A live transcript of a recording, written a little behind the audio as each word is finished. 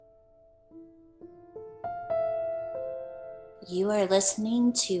You are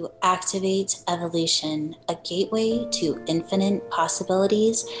listening to Activate Evolution, a gateway to infinite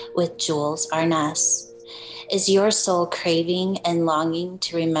possibilities with Jules Arness. Is your soul craving and longing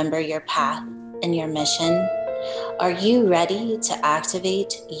to remember your path and your mission? Are you ready to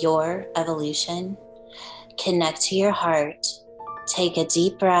activate your evolution? Connect to your heart, take a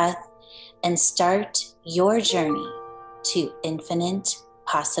deep breath, and start your journey to infinite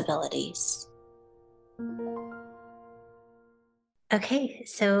possibilities. Okay,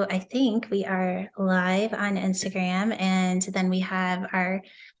 so I think we are live on Instagram, and then we have our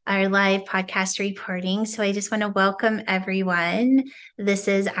live podcast reporting. So I just want to welcome everyone. This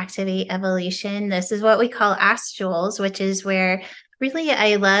is Activate Evolution. This is what we call Ask Jules, which is where really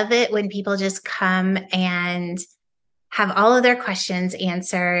I love it when people just come and have all of their questions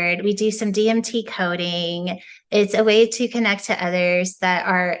answered. We do some DMT coding. It's a way to connect to others that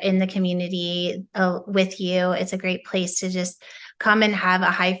are in the community with you. It's a great place to just come and have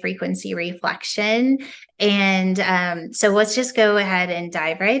a high frequency reflection. And so let's just go ahead and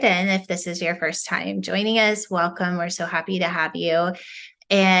dive right in. If this is your first time joining us, welcome. We're so happy to have you.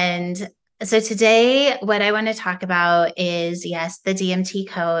 And so today, what I want to talk about is, yes, the DMT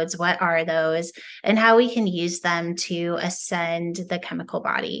codes. What are those and how we can use them to ascend the chemical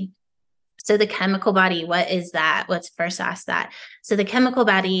body? So the chemical body, what is that? Let's first ask that. So the chemical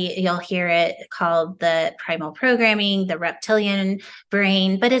body, you'll hear it called the primal programming, the reptilian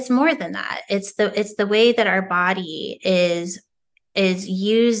brain, but it's more than that. It's the way that our body is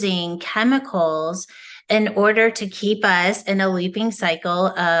using chemicals in order to keep us in a looping cycle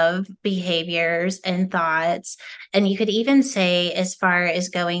of behaviors and thoughts. And you could even say, as far as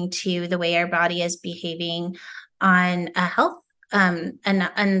going to the way our body is behaving on a health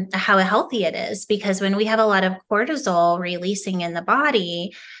and how healthy it is, because when we have a lot of cortisol releasing in the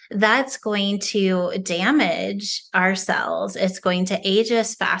body, that's going to damage our cells. It's going to age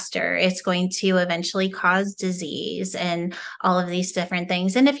us faster. It's going to eventually cause disease and all of these different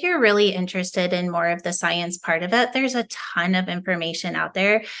things. And if you're really interested in more of the science part of it, there's a ton of information out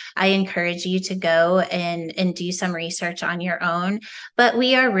there. I encourage you to go and do some research on your own. But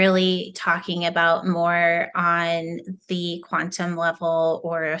we are really talking about more on the quantum level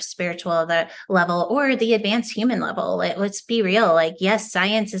or spiritual level or the advanced human level. Let's be real. Like, yes,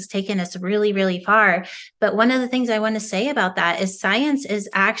 science has taken us really, really far. But one of the things I want to say about that is science is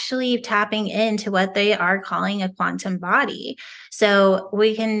actually tapping into what they are calling a quantum body. So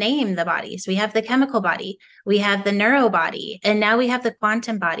we can name the bodies. We have the chemical body, we have the neuro body, and now we have the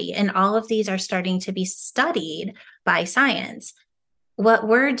quantum body. And all of these are starting to be studied by science. What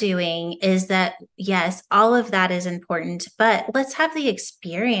we're doing is that, yes, all of that is important, but let's have the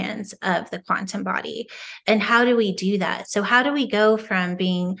experience of the quantum body. And how do we do that? So how do we go from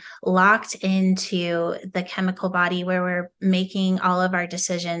being locked into the chemical body where we're making all of our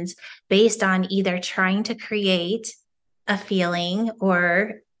decisions based on either trying to create a feeling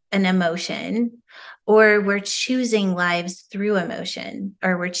or an emotion, or we're choosing lives through emotion,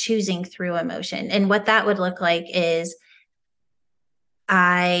 or we're choosing through emotion? And what that would look like is,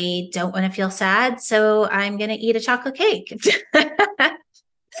 I don't want to feel sad, so I'm going to eat a chocolate cake.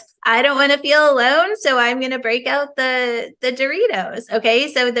 I don't want to feel alone, so I'm going to break out the Doritos.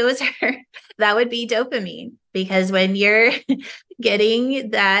 Okay, so those are that would be dopamine, because when you're getting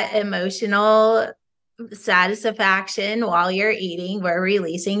that emotional satisfaction while you're eating, we're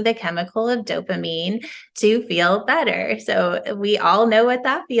releasing the chemical of dopamine to feel better. So we all know what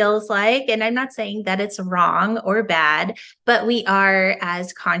that feels like. And I'm not saying that it's wrong or bad, but we are,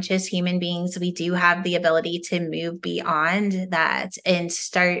 as conscious human beings, we do have the ability to move beyond that and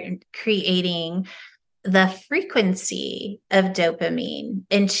start creating the frequency of dopamine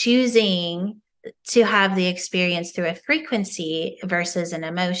and choosing to have the experience through a frequency versus an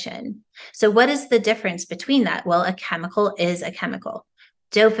emotion. So, what is the difference between that? Well, a chemical is a chemical.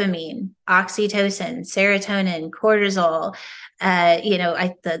 Dopamine, oxytocin, serotonin, cortisol,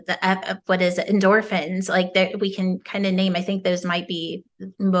 what is it? Endorphins, like that we can kind of name. I think those might be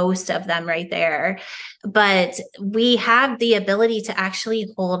most of them right there. But we have the ability to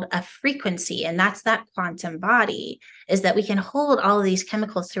actually hold a frequency, and that's that quantum body, is that we can hold all of these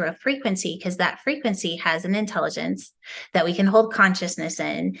chemicals through a frequency, because that frequency has an intelligence that we can hold consciousness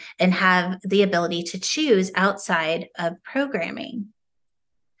in and have the ability to choose outside of programming.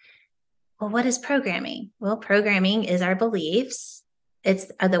 Well, what is programming? Well, programming is our beliefs. It's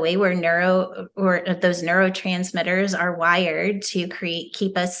the way we're those neurotransmitters are wired to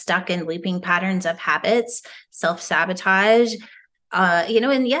keep us stuck in looping patterns of habits, self-sabotage,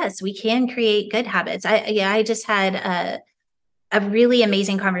 and yes, we can create good habits. I just had a really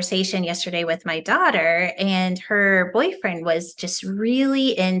amazing conversation yesterday with my daughter, and her boyfriend was just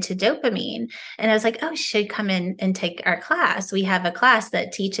really into dopamine. And I was like, oh, she should come in and take our class. We have a class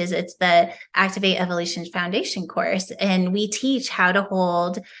that teaches, it's the Activate Evolution Foundation course. And we teach how to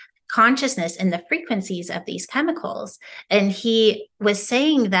hold consciousness and the frequencies of these chemicals. And he was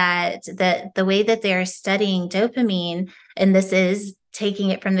saying that the way that they're studying dopamine, and this is taking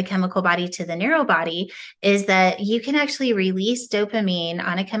it from the chemical body to the neural body, is that you can actually release dopamine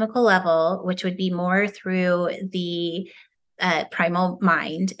on a chemical level, which would be more through the primal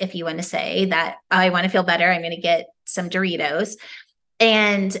mind, if you want to say that I want to feel better, I'm going to get some Doritos,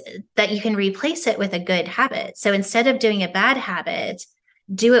 and that you can replace it with a good habit. So instead of doing a bad habit,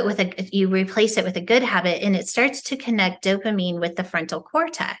 you replace it with a good habit, and it starts to connect dopamine with the frontal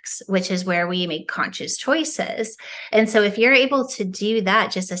cortex, which is where we make conscious choices. And so if you're able to do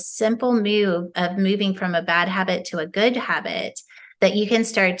that, just a simple move of moving from a bad habit to a good habit, that you can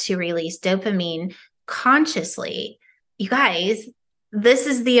start to release dopamine consciously. You guys, this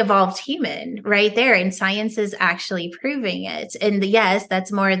is the evolved human right there, and science is actually proving it. And yes,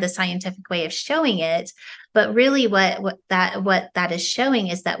 that's more the scientific way of showing it. But really what that is showing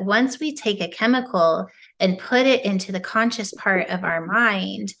is that once we take a chemical and put it into the conscious part of our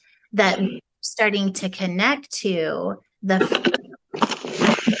mind, that we're starting to connect to the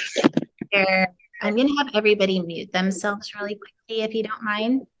where I'm going to have everybody mute themselves really quickly, if you don't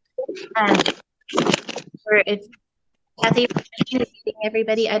mind. Or if Kathy,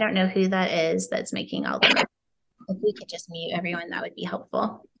 everybody, I don't know who that is that's making all the noise. If we could just mute everyone, that would be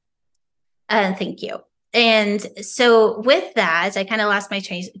helpful. Thank you. And so with that, I kind of lost my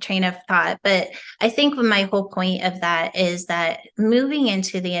train of thought, but I think my whole point of that is that moving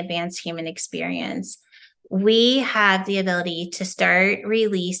into the advanced human experience, we have the ability to start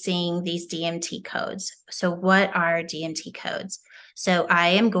releasing these DMT codes. So what are DMT codes? So I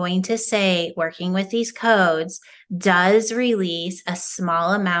am going to say working with these codes does release a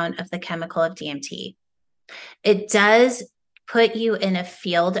small amount of the chemical of DMT. It does put you in a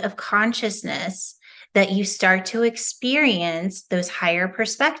field of consciousness that you start to experience those higher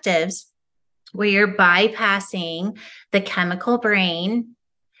perspectives where you're bypassing the chemical brain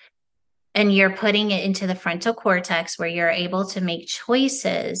and you're putting it into the frontal cortex where you're able to make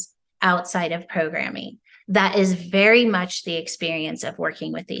choices outside of programming. That is very much the experience of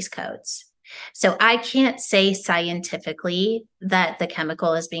working with these codes. So I can't say scientifically that the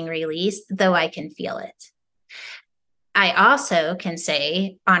chemical is being released, though I can feel it. I also can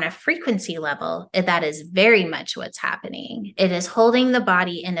say on a frequency level, that is very much what's happening. It is holding the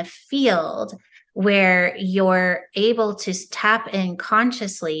body in a field where you're able to tap in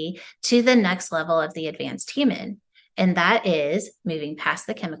consciously to the next level of the advanced human. And that is moving past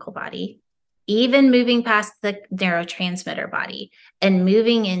the chemical body, even moving past the neurotransmitter body and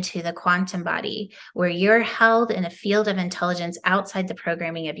moving into the quantum body, where you're held in a field of intelligence outside the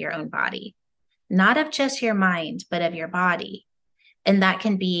programming of your own body. Not of just your mind, but of your body. And that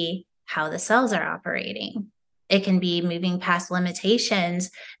can be how the cells are operating. It can be moving past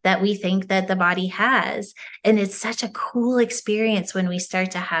limitations that we think that the body has. And it's such a cool experience when we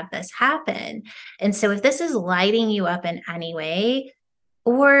start to have this happen. And so if this is lighting you up in any way,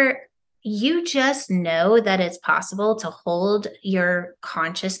 or you just know that it's possible to hold your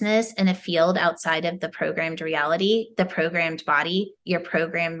consciousness in a field outside of the programmed reality, the programmed body, your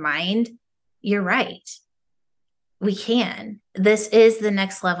programmed mind, you're right. We can. This is the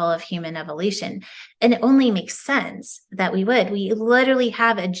next level of human evolution. And it only makes sense that we would. We literally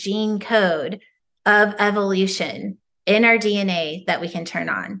have a gene code of evolution in our DNA that we can turn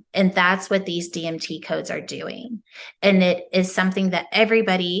on. And that's what these DMT codes are doing. And it is something that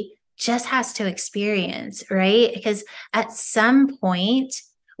everybody just has to experience, right? Because at some point,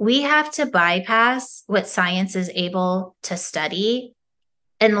 we have to bypass what science is able to study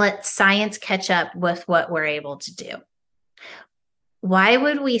and let science catch up with what we're able to do. Why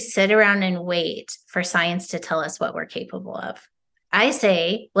would we sit around and wait for science to tell us what we're capable of? I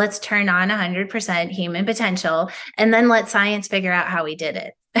say, let's turn on 100% human potential and then let science figure out how we did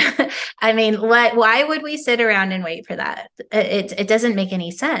it. I mean, why would we sit around and wait for that? It doesn't make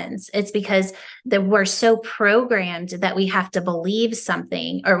any sense. It's because we're so programmed that we have to believe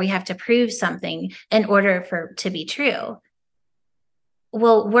something or we have to prove something in order for to be true.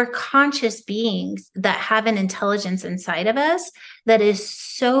 Well, we're conscious beings that have an intelligence inside of us that is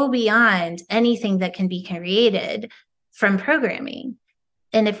so beyond anything that can be created from programming.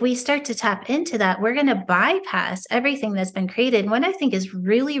 And if we start to tap into that, we're going to bypass everything that's been created. And what I think is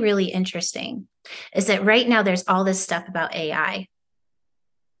really, really interesting is that right now there's all this stuff about AI.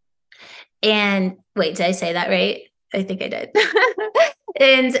 And wait, did I say that right? I think I did.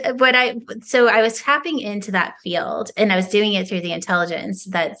 And so I was tapping into that field, and I was doing it through the intelligence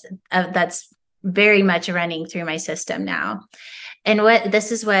that's very much running through my system now. And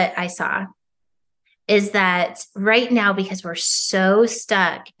this is what I saw is that right now, because we're so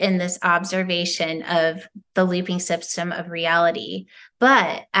stuck in this observation of the looping system of reality,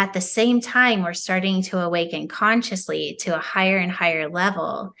 but at the same time, we're starting to awaken consciously to a higher and higher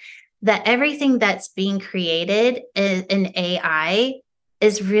level, that everything that's being created in AI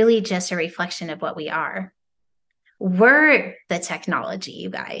is really just a reflection of what we are. We're the technology, you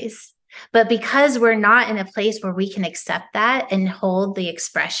guys. But because we're not in a place where we can accept that and hold the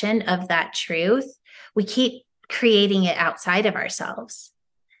expression of that truth, we keep creating it outside of ourselves.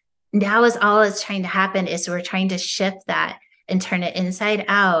 Now is all it's trying to happen is we're trying to shift that and turn it inside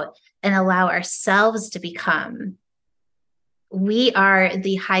out and allow ourselves to become. We are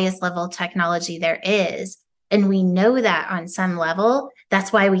the highest level technology there is. And we know that on some level.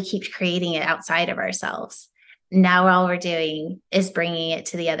 That's why we keep creating it outside of ourselves. Now all we're doing is bringing it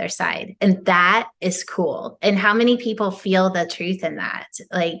to the other side. And that is cool. And how many people feel the truth in that?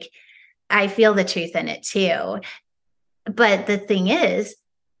 Like, I feel the truth in it too. But the thing is,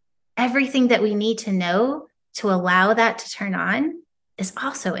 everything that we need to know to allow that to turn on is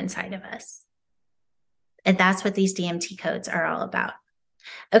also inside of us. And that's what these DMT codes are all about.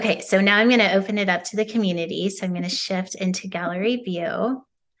 Okay, so now I'm going to open it up to the community. So I'm going to shift into gallery view,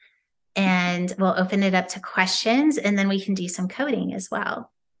 and we'll open it up to questions, and then we can do some coding as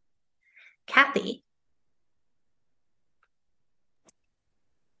well. Kathy.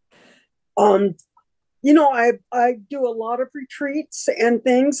 I do a lot of retreats and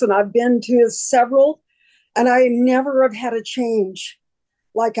things, and I've been to several, and I never have had a change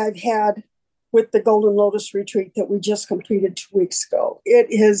like I've had with the Golden Lotus retreat that we just completed 2 weeks ago.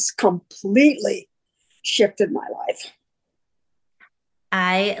 It has completely shifted my life.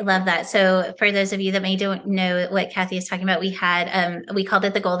 I love that. So for those of you that may don't know what Kathy is talking about, we called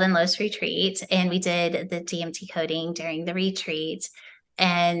it the Golden Lotus Retreat, and we did the DMT coding during the retreat.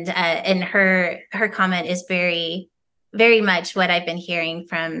 And her comment is very, very much what I've been hearing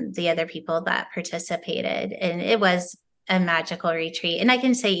from the other people that participated. And it was a magical retreat. And I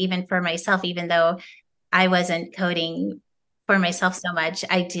can say even for myself, even though I wasn't coding for myself so much,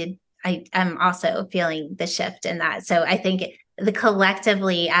 I'm also feeling the shift in that. So I think the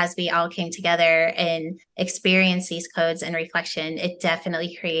collectively, as we all came together and experienced these codes and reflection, it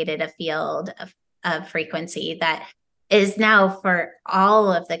definitely created a field of frequency that is now for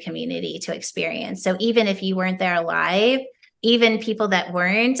all of the community to experience. So even if you weren't there live, even people that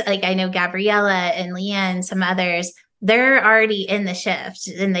weren't, like I know Gabriella and Leanne, some others, they're already in the shift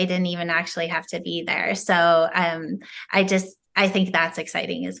and they didn't even actually have to be there. So I think that's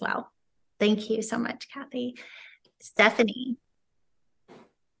exciting as well. Thank you so much, Kathy. Stephanie.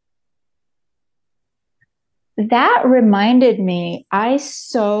 That reminded me, I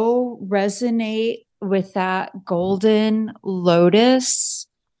so resonate with that golden lotus.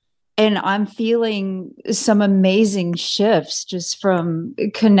 And I'm feeling some amazing shifts just from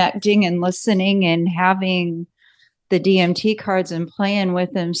connecting and listening and having the DMT cards and playing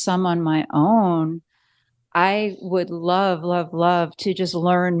with them some on my own. I would love, love, love to just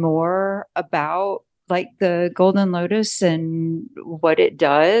learn more about like the golden lotus and what it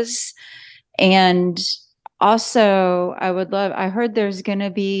does. And also, I heard there's going to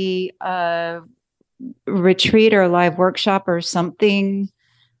be a retreat or live workshop or something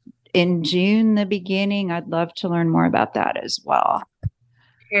in June, the beginning. I'd love to learn more about that as well.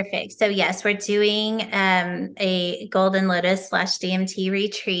 Perfect. So yes, we're doing a Golden Lotus / DMT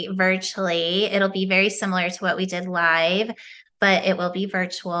retreat virtually. It'll be very similar to what we did live, but it will be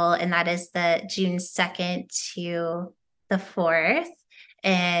virtual. And that is the June 2nd to the 4th.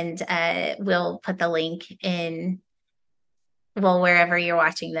 And we'll put the link in, well, wherever you're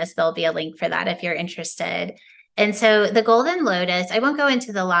watching this, there'll be a link for that if you're interested. And so the Golden Lotus, I won't go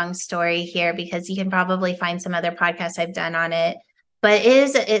into the long story here because you can probably find some other podcasts I've done on it, but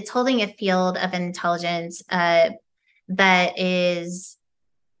it's holding a field of intelligence that is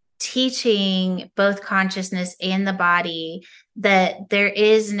teaching both consciousness and the body that there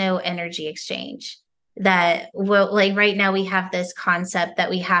is no energy exchange. That like right now we have this concept that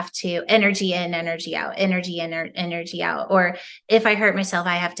we have to energy in, energy out, energy in, energy out. Or if I hurt myself,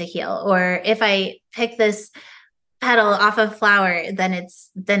 I have to heal. Or if I pick this petal off of flower, then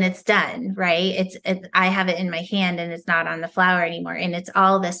it's done, right? I have it in my hand and it's not on the flower anymore. And it's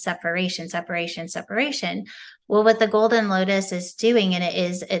all this separation, separation, separation. Well, what the golden lotus is doing, and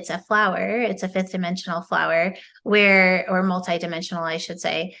it's a flower, it's a fifth dimensional flower or multidimensional, I should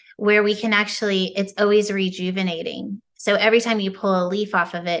say, where we can actually, it's always rejuvenating. So every time you pull a leaf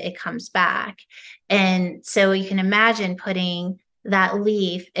off of it, it comes back. And so you can imagine putting that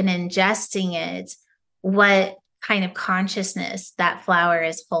leaf and ingesting it, what kind of consciousness that flower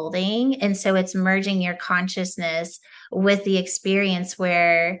is holding. And so it's merging your consciousness with the experience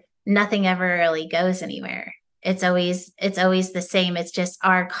where nothing ever really goes anywhere. It's always the same. It's just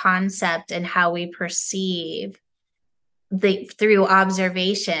our concept and how we perceive through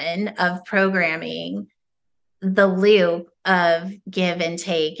observation of programming, the loop of give and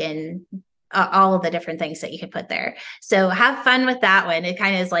take and all of the different things that you could put there. So have fun with that one. It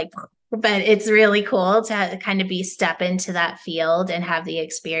kind of is like, but it's really cool to kind of step into that field and have the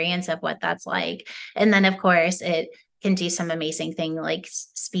experience of what that's like. And then of course it can do some amazing thing like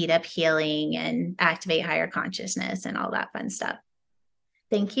speed up healing and activate higher consciousness and all that fun stuff.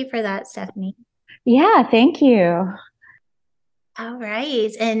 Thank you for that, Stephanie. Yeah, thank you. All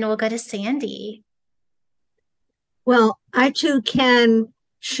right. And we'll go to Sandy. Well, I too can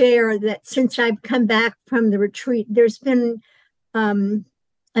share that since I've come back from the retreat, there's been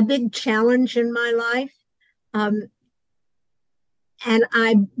a big challenge in my life. And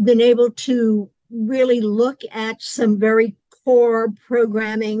I've been able to really look at some very core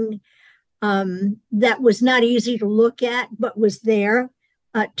programming that was not easy to look at, but was there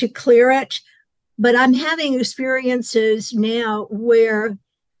to clear it. But I'm having experiences now where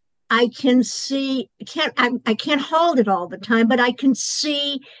I can see, I can't hold it all the time, but I can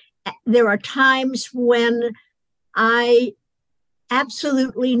see there are times when I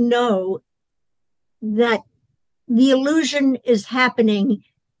absolutely know that the illusion is happening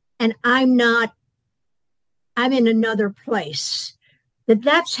and I'm in another place.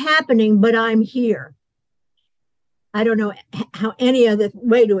 That's happening, but I'm here. I don't know how any other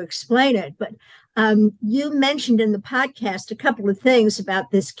way to explain it, but you mentioned in the podcast a couple of things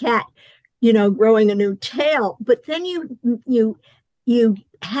about this cat, growing a new tail. But then you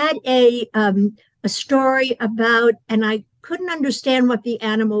had a story about, and I couldn't understand what the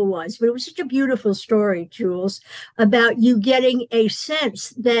animal was, but it was such a beautiful story, Jules, about you getting a sense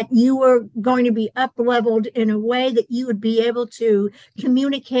that you were going to be up leveled in a way that you would be able to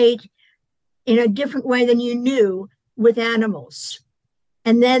communicate in a different way than you knew with animals.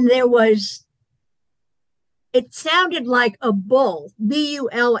 And then it sounded like a bull, Bull,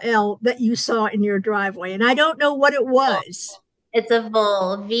 that you saw in your driveway. And I don't know what it was. It's a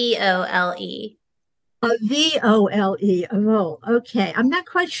vole, VOLE. A VOLE, a vole. Okay. I'm not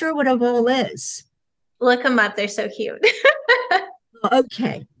quite sure what a vole is. Look them up. They're so cute.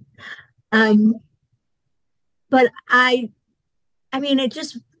 Okay. But I mean, it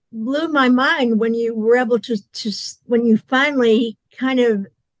just blew my mind when you were able to when you finally kind of,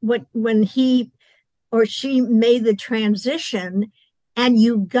 when he or she made the transition and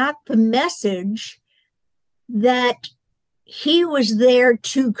you got the message that he was there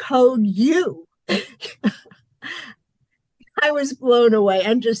to code you. I was blown away.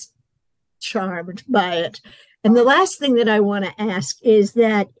 I'm just charmed by it. And the last thing that I want to ask is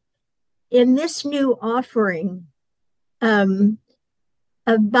that in this new offering of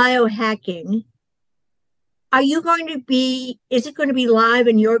biohacking, is it going to be live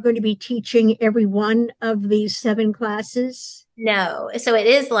and you're going to be teaching every one of these 7 classes? No. So it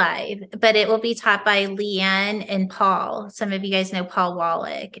is live, but it will be taught by Leanne and Paul. Some of you guys know Paul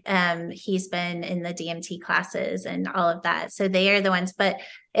Wallach. He's been in the DMT classes and all of that. So they are the ones, but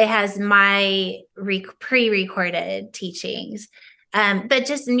it has my pre-recorded teachings. But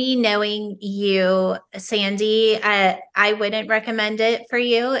just me knowing you, Sandy, I wouldn't recommend it for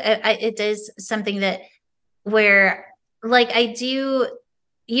you. It is something that where like you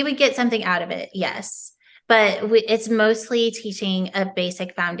would get something out of it. Yes. But it's mostly teaching a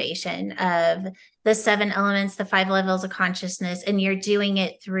basic foundation of the 7 elements, the 5 levels of consciousness, and you're doing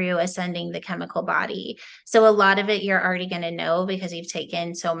it through ascending the chemical body. So a lot of it you're already going to know because you've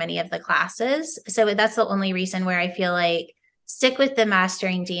taken so many of the classes. So that's the only reason where I feel like stick with the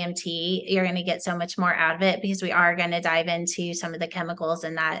Mastering DMT. You're going to get so much more out of it because we are going to dive into some of the chemicals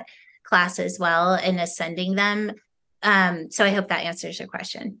in that class as well and ascending them. So I hope that answers your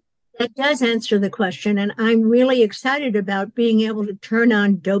question. That does answer the question. And I'm really excited about being able to turn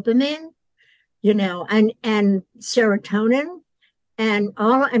on dopamine, and serotonin and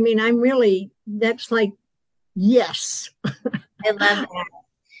all. I mean, that's like, yes. I love that.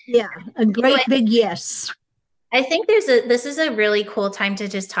 Yeah, a great big yes. I think this is a really cool time to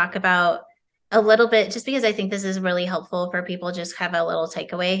just talk about a little bit, just because I think this is really helpful for people just have a little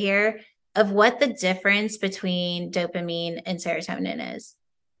takeaway here of what the difference between dopamine and serotonin is.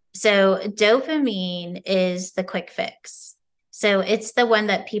 So dopamine is the quick fix. So it's the one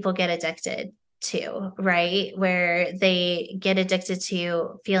that people get addicted to, right? Where they get addicted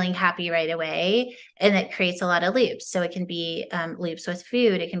to feeling happy right away. And it creates a lot of loops. So it can be loops with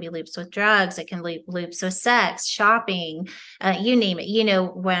food, it can be loops with drugs, it can loops with sex, shopping, you name it. You know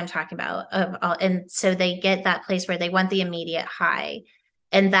what I'm talking about. And so they get that place where they want the immediate high.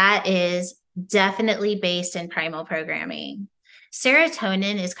 And that is definitely based in primal programming.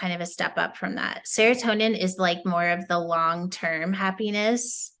 Serotonin is kind of a step up from that. Serotonin is like more of the long-term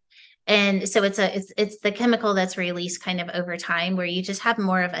happiness. And so it's the chemical that's released kind of over time where you just have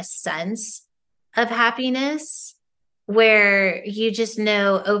more of a sense of happiness, where you just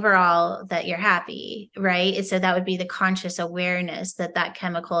know overall that you're happy, right? And so that would be the conscious awareness that that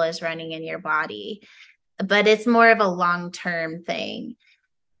chemical is running in your body, but it's more of a long-term thing.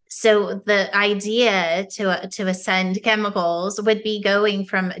 So the idea to ascend chemicals would be going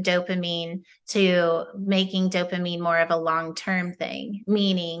from dopamine to making dopamine more of a long-term thing,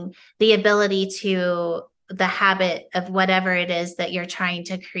 meaning the ability to the habit of whatever it is that you're trying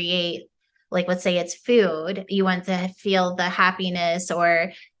to create. Like, let's say it's food, you want to feel the happiness,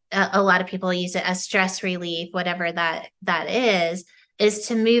 or a lot of people use it as stress relief, whatever that is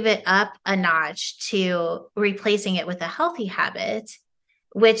to move it up a notch to replacing it with a healthy habit,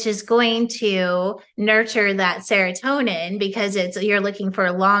 which is going to nurture that serotonin because you're looking for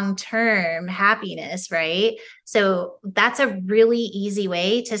long-term happiness, right? So that's a really easy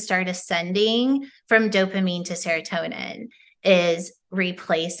way to start ascending from dopamine to serotonin, is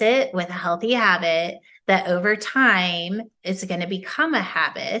replace it with a healthy habit that over time is going to become a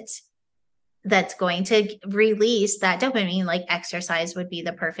habit that's going to release that dopamine. Like exercise would be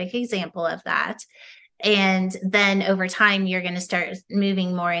the perfect example of that. And then over time, you're going to start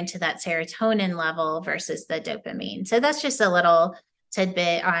moving more into that serotonin level versus the dopamine. So that's just a little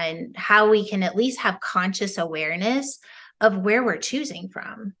tidbit on how we can at least have conscious awareness of where we're choosing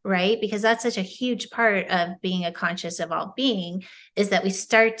from, right? Because that's such a huge part of being a conscious evolved being, is that we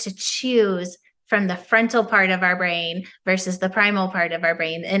start to choose from the frontal part of our brain versus the primal part of our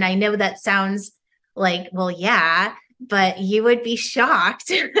brain. And I know that sounds like, well, yeah, but you would be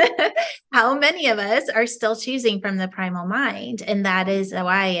shocked how many of us are still choosing from the primal mind. And that is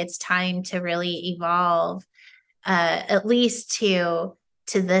why it's time to really evolve, at least to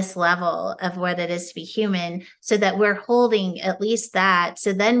this level of what it is to be human, so that we're holding at least that.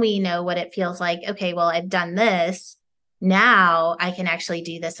 So then we know what it feels like. Okay, well, I've done this. Now I can actually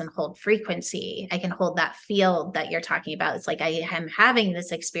do this and hold frequency. I can hold that field that you're talking about. It's like I am having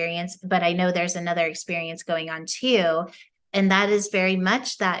this experience, but I know there's another experience going on too. And that is very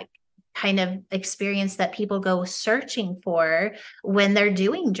much that kind of experience that people go searching for when they're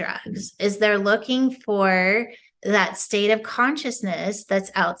doing drugs, is they're looking for that state of consciousness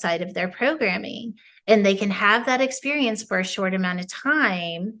that's outside of their programming. And they can have that experience for a short amount of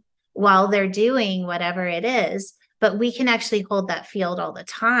time while they're doing whatever it is, but we can actually hold that field all the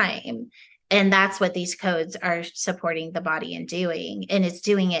time. And that's what these codes are supporting the body in doing. And it's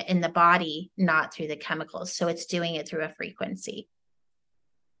doing it in the body, not through the chemicals. So it's doing it through a frequency.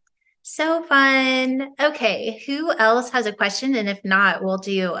 So fun. Okay, who else has a question? And if not, we'll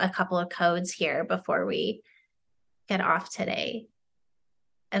do a couple of codes here before we get off today.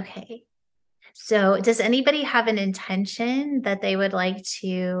 Okay. So does anybody have an intention that they would like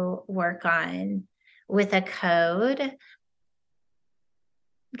to work on with a code?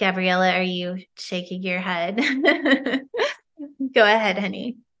 Gabriella, are you shaking your head? Go ahead,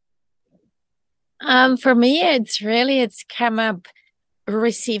 honey. For me, it's come up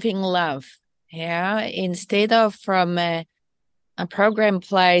receiving love. Yeah. Instead of from a program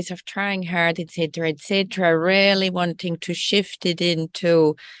place of trying hard, etc., really wanting to shift it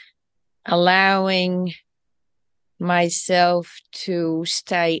into allowing myself to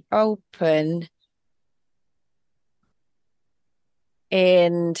stay open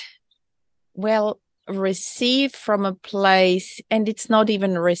and, well, receive from a place. And it's not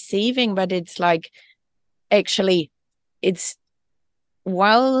even receiving, but it's like, actually, it's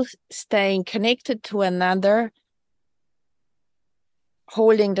while staying connected to another,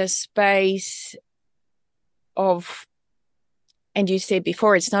 holding the space of, and you said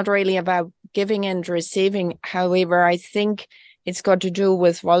before, it's not really about giving and receiving. However, I think it's got to do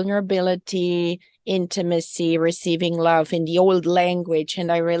with vulnerability, intimacy, receiving love in the old language.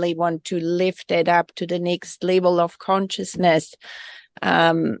 And I really want to lift it up to the next level of consciousness,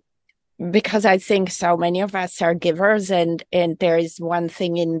 because I think so many of us are givers, and there is one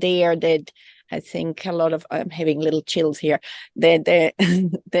thing in there that I think a lot of, I'm having little chills here, that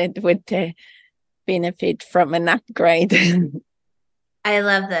that would benefit from an upgrade. I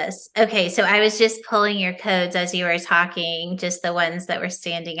love this. Okay, so I was just pulling your codes as you were talking, just the ones that were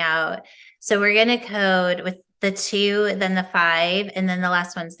standing out. So we're going to code with the 2, then the 5, and then the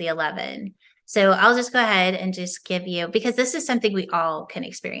last one's the 11. So I'll just go ahead and just give you, because this is something we all can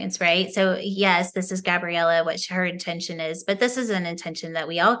experience, right? So yes, this is Gabriella, what her intention is, but this is an intention that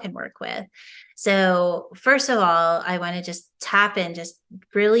we all can work with. So first of all, I want to just tap in just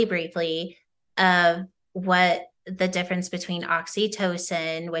really briefly of what the difference between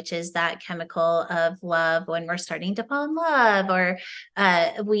oxytocin, which is that chemical of love when we're starting to fall in love, or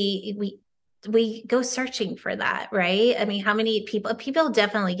we go searching for that, right? I mean, how many people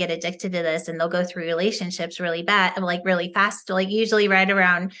definitely get addicted to this, and they'll go through relationships really bad, like really fast, like usually right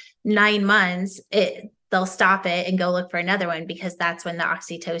around 9 months, they'll stop it and go look for another one, because that's when the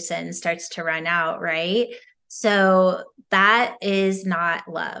oxytocin starts to run out, right? So that is not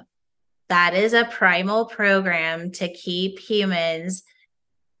love. That is a primal program to keep humans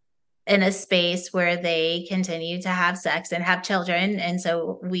in a space where they continue to have sex and have children. And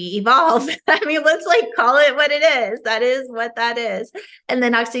so we evolve. I mean, let's like call it what it is. That is what that is. And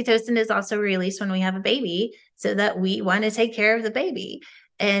then oxytocin is also released when we have a baby, so that we want to take care of the baby.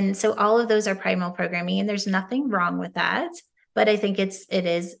 And so all of those are primal programming, and there's nothing wrong with that. But I think it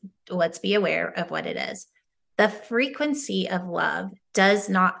is, let's be aware of what it is. The frequency of love does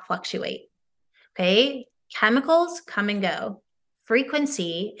not fluctuate. Okay. Chemicals come and go.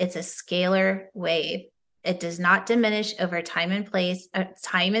 Frequency, it's a scalar wave. It does not diminish over time and place,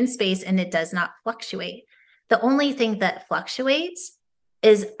 time and space, and it does not fluctuate. The only thing that fluctuates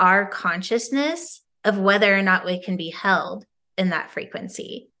is our consciousness of whether or not we can be held in that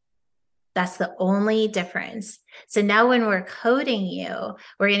frequency. That's the only difference. So now when we're coding you,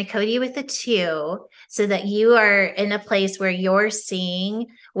 we're going to code you with the 2, so that you are in a place where you're seeing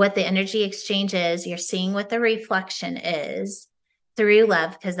what the energy exchange is. You're seeing what the reflection is through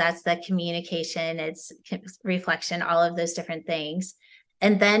love, because that's the communication, it's reflection, all of those different things.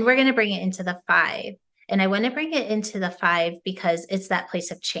 And then we're going to bring it into the 5. And I want to bring it into the 5 because it's that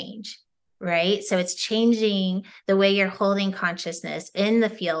place of change. Right? So it's changing the way you're holding consciousness in the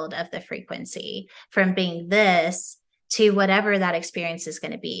field of the frequency, from being this to whatever that experience is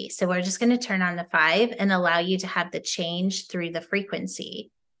going to be. So we're just going to turn on the 5 and allow you to have the change through the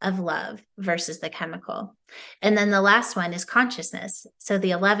frequency of love versus the chemical. And then the last one is consciousness. So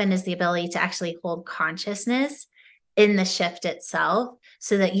the 11 is the ability to actually hold consciousness in the shift itself,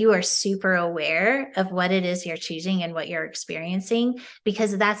 so that you are super aware of what it is you're choosing and what you're experiencing.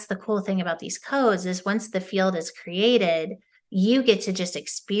 Because that's the cool thing about these codes, is once the field is created, you get to just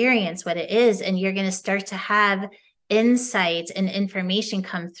experience what it is, and you're going to start to have insight and information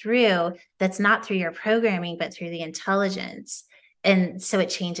come through that's not through your programming, but through the intelligence. And so it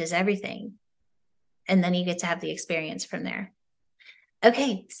changes everything. And then you get to have the experience from there.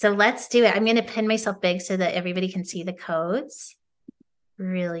 Okay, so let's do it. I'm going to pin myself big so that everybody can see the codes.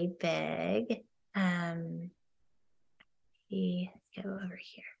 Really big. Let's go over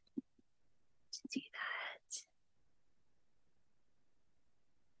here to do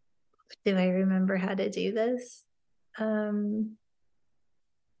that. Do I remember how to do this?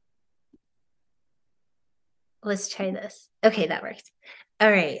 Let's try this. Okay, that worked. All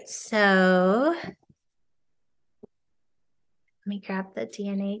right, so let me grab the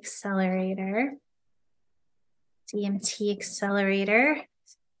DNA accelerator, DMT accelerator,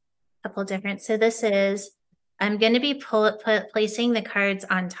 a couple different. So this is, I'm going to be placing the cards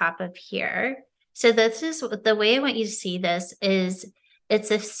on top of here. So this is the way I want you to see this is,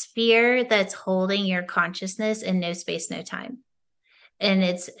 it's a sphere that's holding your consciousness in no space, no time. And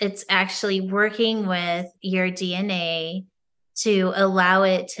it's actually working with your DNA to allow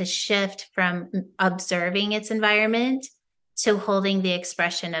it to shift from observing its environment to holding the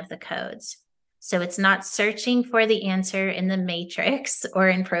expression of the codes. So it's not searching for the answer in the matrix or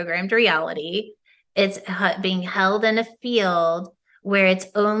in programmed reality. It's being held in a field where it's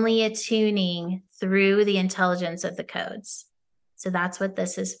only attuning through the intelligence of the codes. So that's what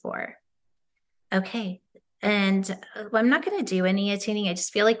this is for. Okay. And I'm not going to do any attuning. I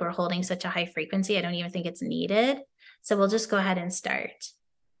just feel like we're holding such a high frequency. I don't even think it's needed. So we'll just go ahead and start.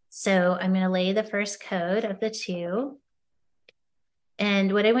 So I'm going to lay the first code of the 2.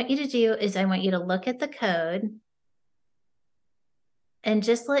 And what I want you to do is I want you to look at the code and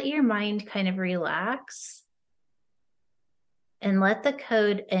just let your mind kind of relax and let the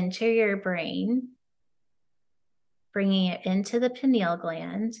code enter your brain, bringing it into the pineal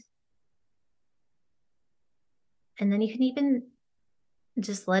gland. And then you can even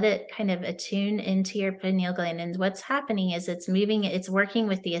just let it kind of attune into your pineal gland. And what's happening is it's working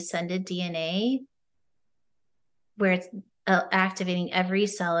with the ascended DNA, where it's activating every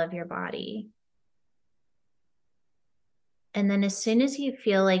cell of your body. And then as soon as you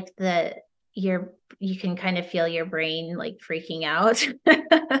feel like you can kind of feel your brain like freaking out.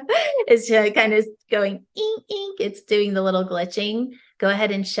 It's kind of going ink, ink. It's doing the little glitching. Go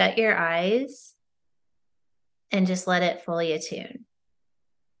ahead and shut your eyes and just let it fully attune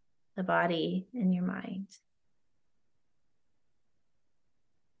the body and your mind.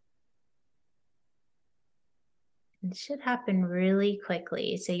 It should happen really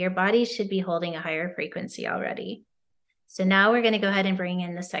quickly. So your body should be holding a higher frequency already. So now we're going to go ahead and bring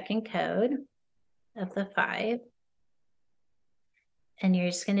in the second code of the 5. And you're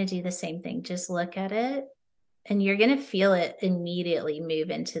just going to do the same thing. Just look at it and you're going to feel it immediately move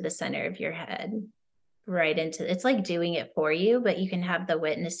into the center of your head, right into it's like doing it for you, but you can have the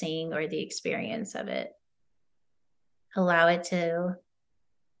witnessing or the experience of it. Allow it to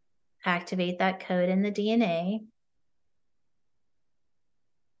activate that code in the DNA.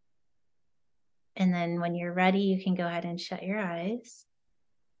 And then when you're ready, you can go ahead and shut your eyes.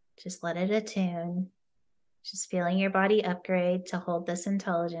 Just let it attune. Just feeling your body upgrade to hold this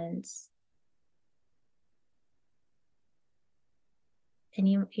intelligence. And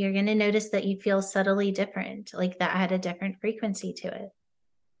you're going to notice that you feel subtly different, like that had a different frequency to it.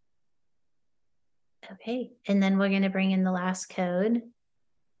 Okay, and then we're going to bring in the last code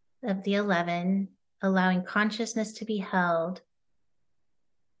of the 11, allowing consciousness to be held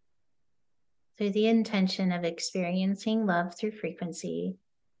through the intention of experiencing love through frequency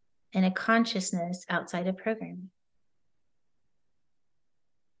and a consciousness outside of programming.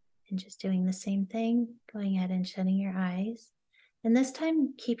 And just doing the same thing, going ahead and shutting your eyes. And this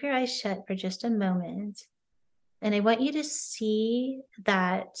time, keep your eyes shut for just a moment. And I want you to see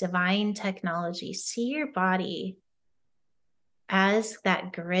that divine technology, see your body as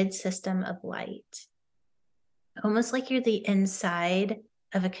that grid system of light, almost like you're the inside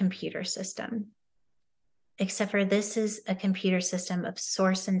of a computer system. Except for this is a computer system of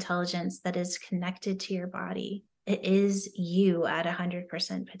source intelligence that is connected to your body. It is you at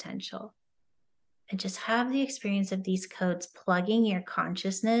 100% potential. And just have the experience of these codes plugging your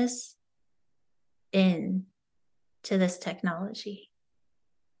consciousness in to this technology.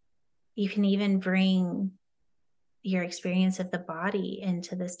 You can even bring your experience of the body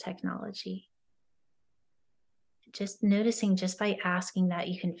into this technology. Just noticing, just by asking that,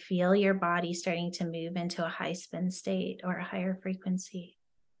 you can feel your body starting to move into a high spin state or a higher frequency.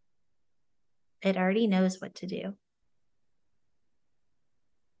 It already knows what to do.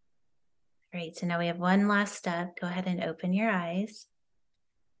 All right, so now we have one last step. Go ahead and open your eyes.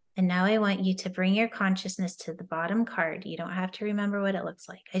 And now I want you to bring your consciousness to the bottom card. You don't have to remember what it looks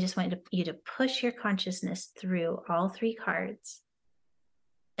like. I just want you to push your consciousness through all 3 cards.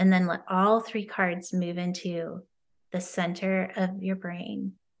 And then let all 3 cards move into the center of your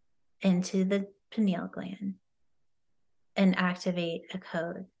brain, into the pineal gland, and activate a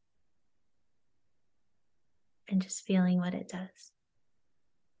code. And just feeling what it does.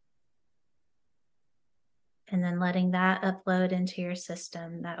 And then letting that upload into your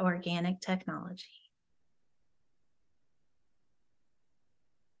system, that organic technology.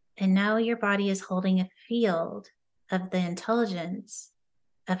 And now your body is holding a field of the intelligence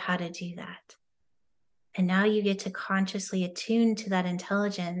of how to do that. And now you get to consciously attune to that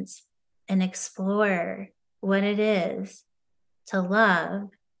intelligence and explore what it is to love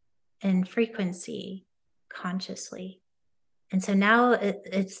in frequency consciously. And so now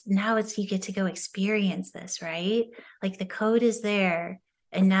it's you get to go experience this, right? Like the code is there,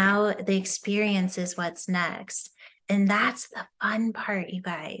 and now the experience is what's next. And that's the fun part, you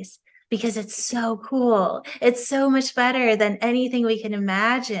guys, because it's so cool. It's so much better than anything we can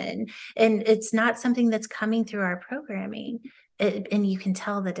imagine. And it's not something that's coming through our programming. And you can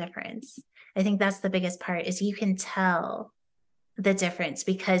tell the difference. I think that's the biggest part, is you can tell the difference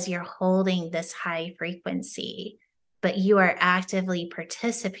because you're holding this high frequency, but you are actively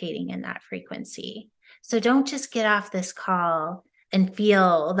participating in that frequency. So don't just get off this call and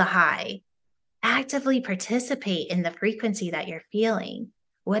feel the high. Actively participate in the frequency that you're feeling.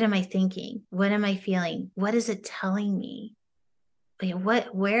 What am I thinking? What am I feeling? What is it telling me?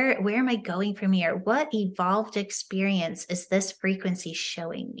 Where am I going from here? What evolved experience is this frequency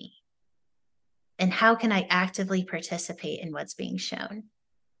showing me? And how can I actively participate in what's being shown?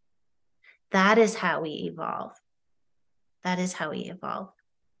 That is how we evolve. That is how we evolve.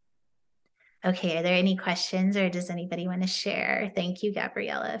 Okay, are there any questions, or does anybody want to share? Thank you,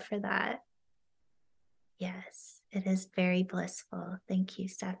 Gabriella, for that. Yes. It is very blissful. Thank you,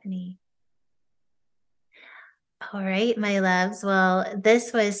 Stephanie. All right, my loves. Well,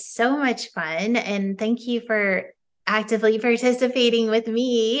 this was so much fun. And thank you for actively participating with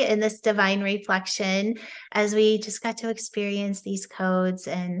me in this divine reflection as we just got to experience these codes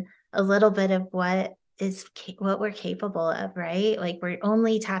and a little bit of what we're capable of, right? Like we're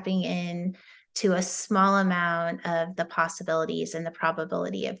only tapping in to a small amount of the possibilities and the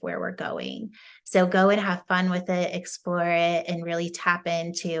probability of where we're going. So go and have fun with it, explore it, and really tap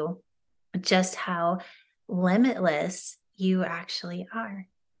into just how limitless you actually are.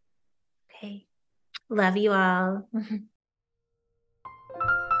 Okay. Love you all.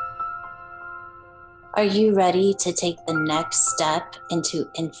 Are you ready to take the next step into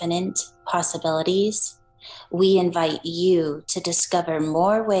infinite possibilities? We invite you to discover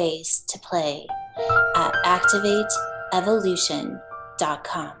more ways to play at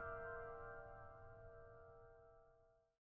activateevolution.com.